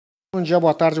Bom dia,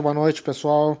 boa tarde, boa noite,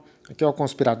 pessoal. Aqui é o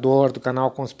Conspirador do canal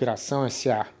Conspiração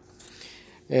S.A.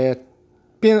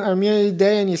 A minha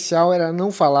ideia inicial era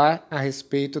não falar a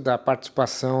respeito da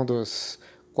participação dos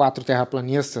 4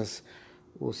 terraplanistas,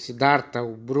 o Siddhartha,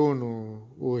 o Bruno,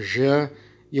 o Jean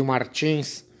e o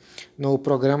Martins, no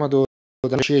programa do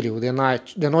Danilo Gentili, o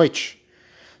The Noite.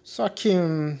 Só que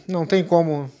não tem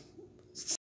como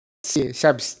se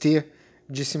abster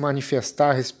de se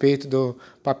manifestar a respeito do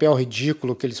papel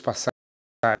ridículo que eles passaram.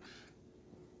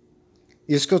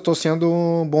 Isso que eu estou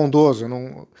sendo bondoso,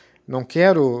 não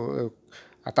quero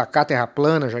atacar a Terra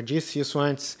Plana, já disse isso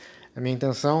antes. A minha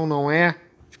intenção não é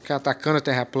ficar atacando a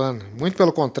Terra Plana, muito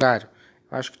pelo contrário.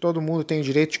 Acho que todo mundo tem o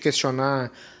direito de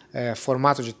questionar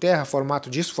formato de Terra, formato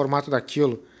disso, formato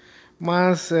daquilo.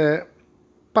 Mas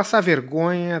passar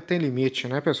vergonha tem limite,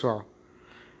 né, pessoal?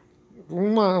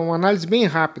 Uma análise bem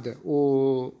rápida.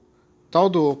 O tal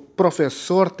do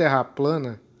professor Terra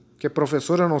Plana, que é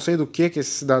professor eu não sei do que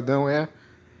esse cidadão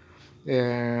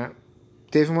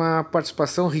teve uma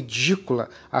participação ridícula,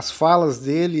 as falas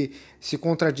dele se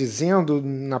contradizendo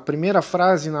na primeira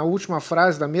frase e na última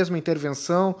frase da mesma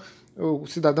intervenção. O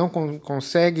cidadão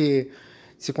consegue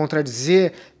se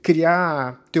contradizer,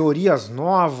 criar teorias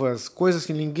novas, coisas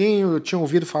que ninguém tinha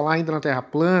ouvido falar ainda na Terra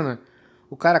Plana.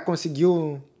 O cara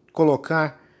conseguiu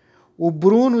colocar. O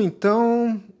Bruno,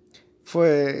 então,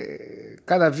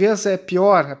 cada vez é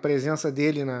pior a presença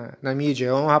dele na mídia.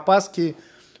 É um rapaz que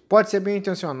pode ser bem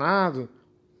intencionado,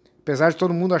 apesar de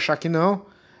todo mundo achar que não.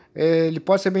 Ele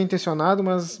pode ser bem intencionado,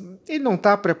 mas ele não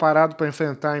está preparado para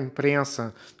enfrentar a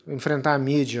imprensa, enfrentar a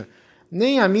mídia.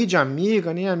 Nem a mídia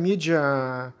amiga, nem a mídia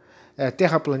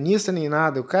terraplanista, nem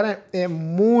nada. O cara é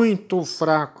muito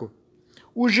fraco.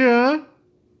 O Jean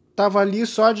estava ali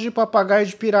só de papagaio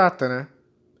de pirata, né?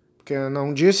 Porque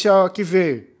não disse que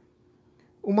veio.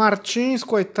 O Martins,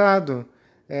 coitado,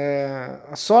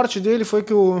 a sorte dele foi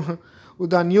que o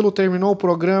Danilo terminou o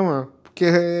programa,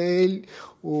 porque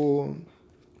o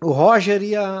Roger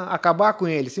ia acabar com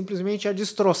ele, simplesmente ia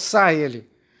destroçar ele.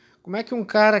 Como é que um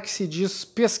cara que se diz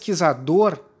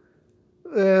pesquisador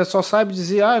só sabe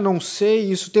dizer, não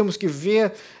sei, isso temos que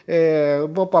ver,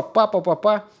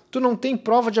 papapá. Tu não tem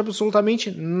prova de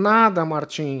absolutamente nada,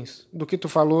 Martins, do que tu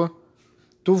falou.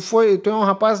 Tu é um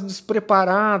rapaz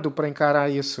despreparado para encarar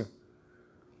isso.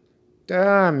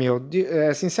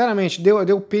 Sinceramente,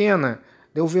 deu pena,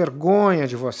 deu vergonha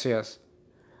de vocês.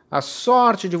 A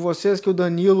sorte de vocês que o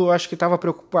Danilo acho que estava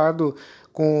preocupado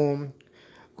com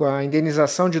a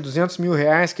indenização de R$200 mil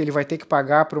que ele vai ter que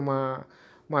pagar para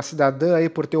uma cidadã aí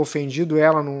por ter ofendido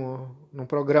ela no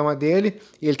programa dele.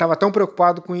 E ele estava tão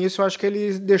preocupado com isso, eu acho que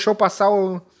ele deixou passar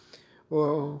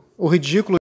o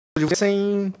ridículo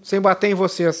sem bater em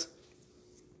vocês.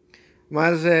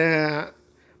 Mas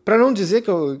para não dizer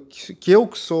que eu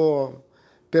sou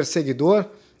perseguidor,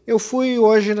 eu fui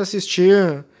hoje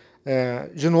assistir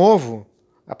de novo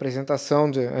a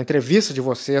apresentação, a entrevista de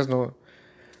vocês no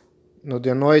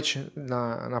The Noite,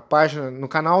 na página, no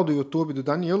canal do YouTube do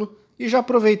Danilo, e já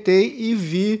aproveitei e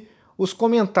vi os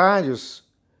comentários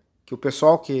que o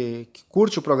pessoal que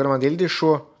curte o programa dele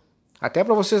deixou. Até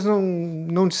para vocês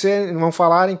não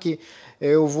falarem que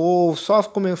eu vou só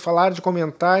falar de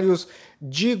comentários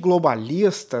de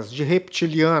globalistas, de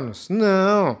reptilianos.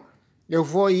 Não, eu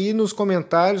vou ir nos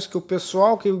comentários que o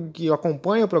pessoal que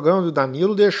acompanha o programa do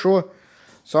Danilo deixou,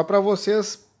 só para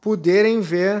vocês poderem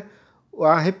ver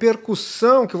a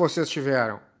repercussão que vocês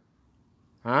tiveram.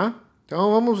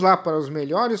 Então vamos lá para os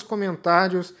melhores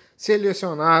comentários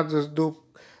selecionados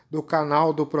do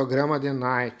canal do programa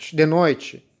The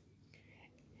Noite.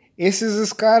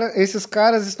 Esses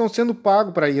caras estão sendo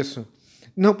pagos para isso.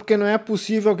 Não, porque não é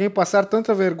possível alguém passar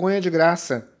tanta vergonha de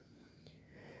graça.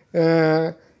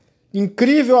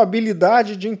 Incrível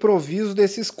habilidade de improviso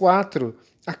desses 4.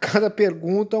 A cada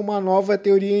pergunta uma nova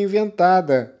teoria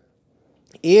inventada.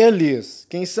 Eles,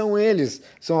 quem são eles?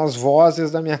 São as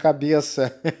vozes da minha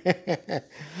cabeça.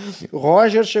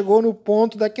 Roger chegou no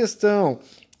ponto da questão.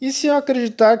 E se eu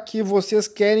acreditar que vocês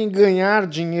querem ganhar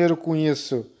dinheiro com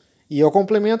isso? E eu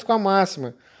complemento com a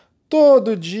máxima.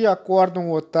 Todo dia acorda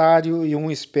um otário e um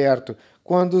esperto.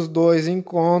 Quando os dois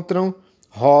encontram,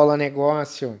 rola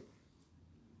negócio.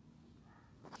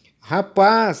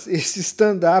 Rapaz, esse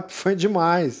stand-up foi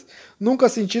demais. Nunca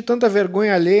senti tanta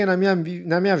vergonha alheia na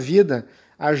minha vida.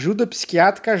 Ajuda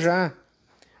psiquiátrica já.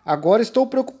 Agora estou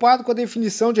preocupado com a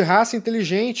definição de raça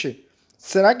inteligente.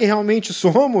 Será que realmente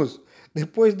somos?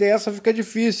 Depois dessa fica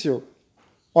difícil.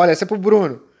 Olha, essa é pro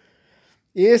Bruno.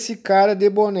 Esse cara de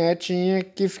boné tinha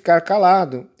que ficar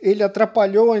calado. Ele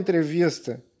atrapalhou a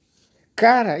entrevista.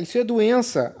 Cara, isso é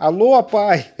doença. Alô,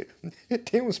 pai.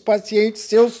 Tem uns pacientes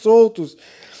seus soltos.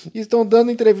 Estão dando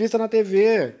entrevista na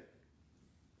TV.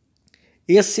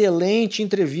 Excelente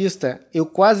entrevista. Eu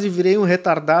quase virei um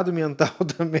retardado mental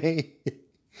também.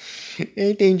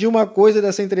 Entendi uma coisa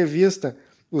dessa entrevista.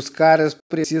 Os caras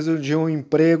precisam de um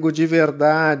emprego de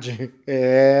verdade.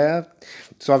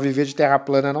 Só viver de terra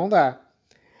plana não dá.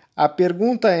 A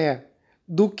pergunta é: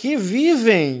 do que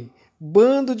vivem?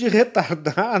 Bando de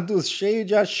retardados cheio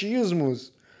de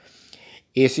achismos.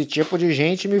 Esse tipo de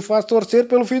gente me faz torcer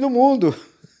pelo fim do mundo.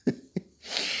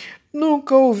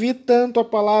 Nunca ouvi tanto a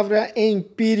palavra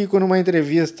empírico numa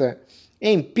entrevista.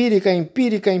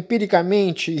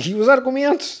 Empiricamente. E os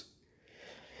argumentos?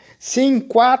 Se em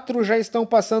 4 já estão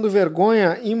passando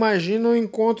vergonha, imagina um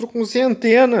encontro com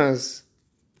centenas.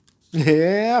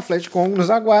 A Flatcom nos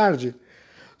aguarde.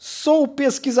 Sou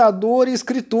pesquisador e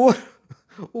escritor.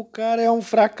 O cara é um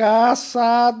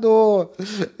fracassado.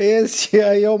 Esse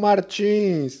aí é o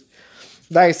Martins.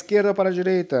 Da esquerda para a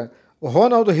direita,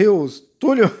 Ronald Hills,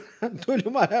 Túlio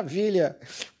Maravilha,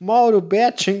 Mauro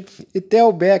Betting e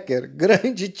Theo Becker.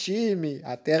 Grande time.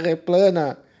 A Terra é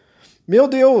plana. Meu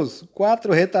Deus,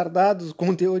 4 retardados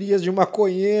com teorias de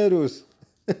maconheiros.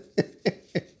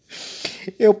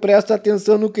 Eu presto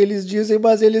atenção no que eles dizem,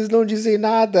 mas eles não dizem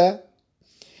nada.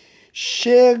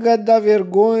 Chega da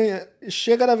vergonha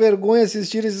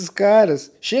assistir esses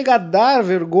caras. Chega a dar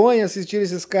vergonha assistir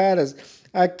esses caras.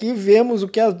 Aqui vemos o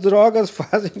que as drogas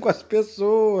fazem com as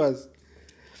pessoas.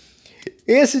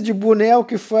 Esse de boné é o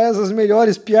que faz as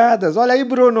melhores piadas. Olha aí,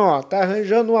 Bruno, tá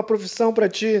arranjando uma profissão pra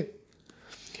ti.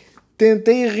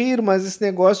 Tentei rir, mas esse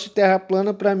negócio de terra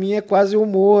plana pra mim é quase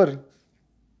humor.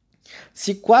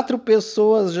 Se 4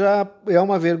 pessoas já é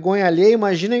uma vergonha alheia,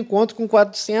 imagina um encontro com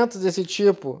 400 desse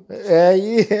tipo.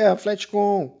 Aí é a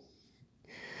Flatcom.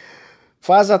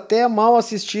 Faz até mal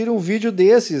assistir um vídeo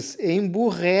desses.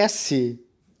 Emburrece.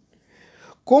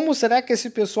 Como será que esse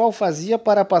pessoal fazia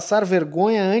para passar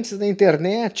vergonha antes da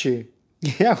internet?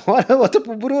 E agora outra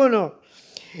pro Bruno.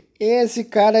 Esse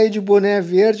cara aí de boné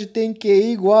verde tem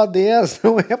QI igual a 10.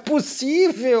 Não é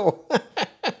possível.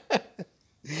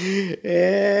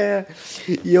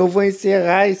 E eu vou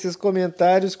encerrar esses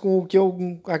comentários com o que eu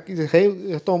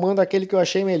retomando aquele que eu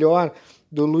achei melhor,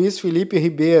 do Luiz Felipe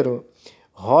Ribeiro.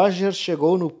 Roger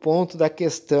chegou no ponto da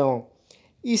questão.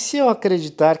 E se eu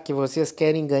acreditar que vocês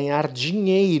querem ganhar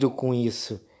dinheiro com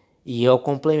isso? E eu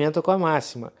complemento com a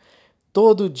máxima.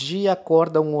 Todo dia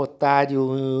acorda um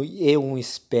otário e um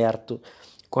esperto.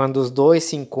 Quando os dois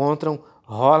se encontram,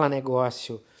 rola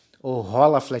negócio. Ou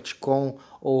rola Flatcom,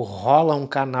 ou rola um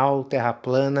canal Terra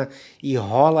Plana, e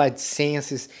rola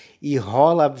AdSenses, e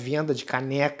rola a venda de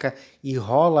caneca, e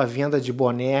rola a venda de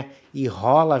boné, e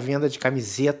rola a venda de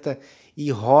camiseta, e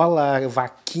rola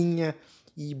vaquinha,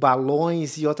 e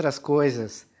balões e outras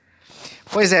coisas.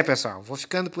 Pois é, pessoal, vou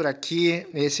ficando por aqui.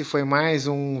 Esse foi mais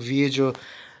um vídeo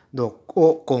do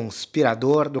O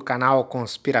Conspirador, do canal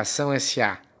Conspiração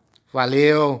SA.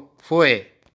 Valeu, foi!